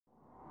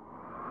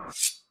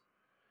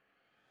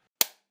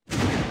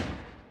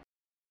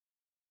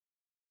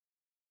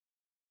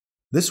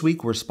This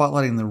week we're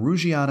spotlighting the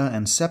Rugiada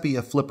and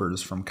Seppia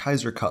Flippers from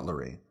Kizer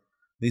Cutlery.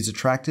 These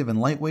attractive and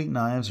lightweight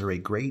knives are a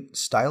great,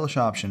 stylish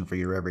option for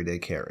your everyday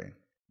carry.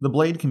 The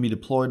blade can be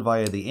deployed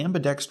via the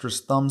ambidextrous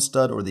thumb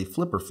stud or the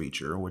flipper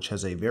feature, which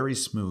has a very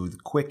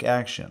smooth, quick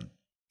action.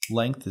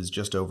 Length is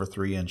just over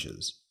 3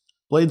 inches.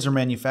 Blades are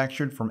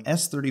manufactured from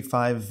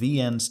S35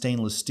 VN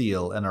stainless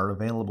steel and are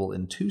available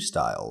in 2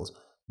 styles,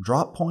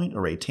 drop point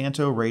or a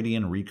tanto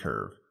radian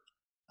recurve.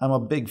 I'm a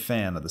big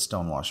fan of the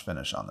stonewash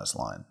finish on this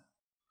line.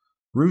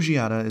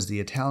 Rugiada is the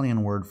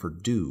Italian word for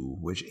dew,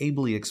 which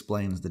ably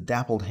explains the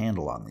dappled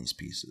handle on these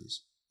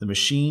pieces. The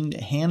machined,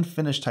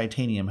 hand-finished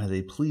titanium has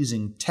a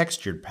pleasing,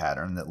 textured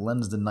pattern that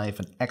lends the knife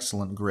an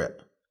excellent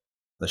grip.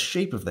 The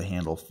shape of the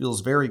handle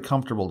feels very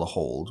comfortable to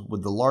hold,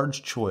 with the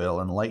large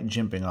choil and light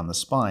jimping on the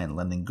spine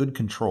lending good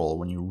control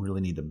when you really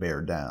need to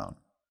bear down.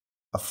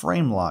 A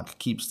frame lock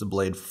keeps the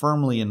blade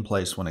firmly in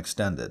place when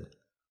extended.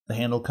 The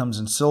handle comes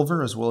in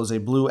silver as well as a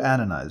blue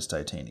adonized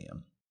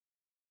titanium.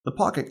 The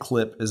pocket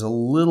clip is a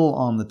little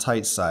on the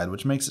tight side,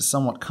 which makes it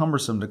somewhat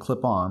cumbersome to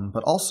clip on,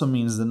 but also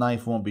means the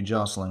knife won't be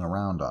jostling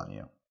around on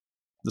you.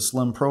 The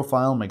slim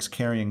profile makes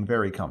carrying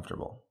very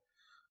comfortable.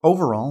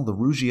 Overall, the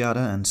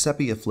Rugiada and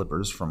Seppia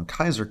Flippers from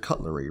Kizer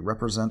Cutlery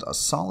represent a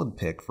solid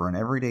pick for an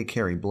everyday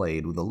carry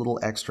blade with a little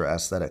extra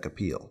aesthetic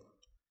appeal.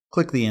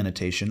 Click the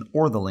annotation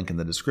or the link in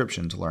the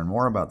description to learn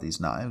more about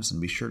these knives,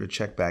 and be sure to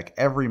check back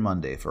every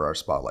Monday for our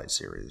Spotlight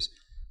series.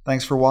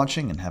 Thanks for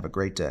watching and have a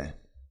great day.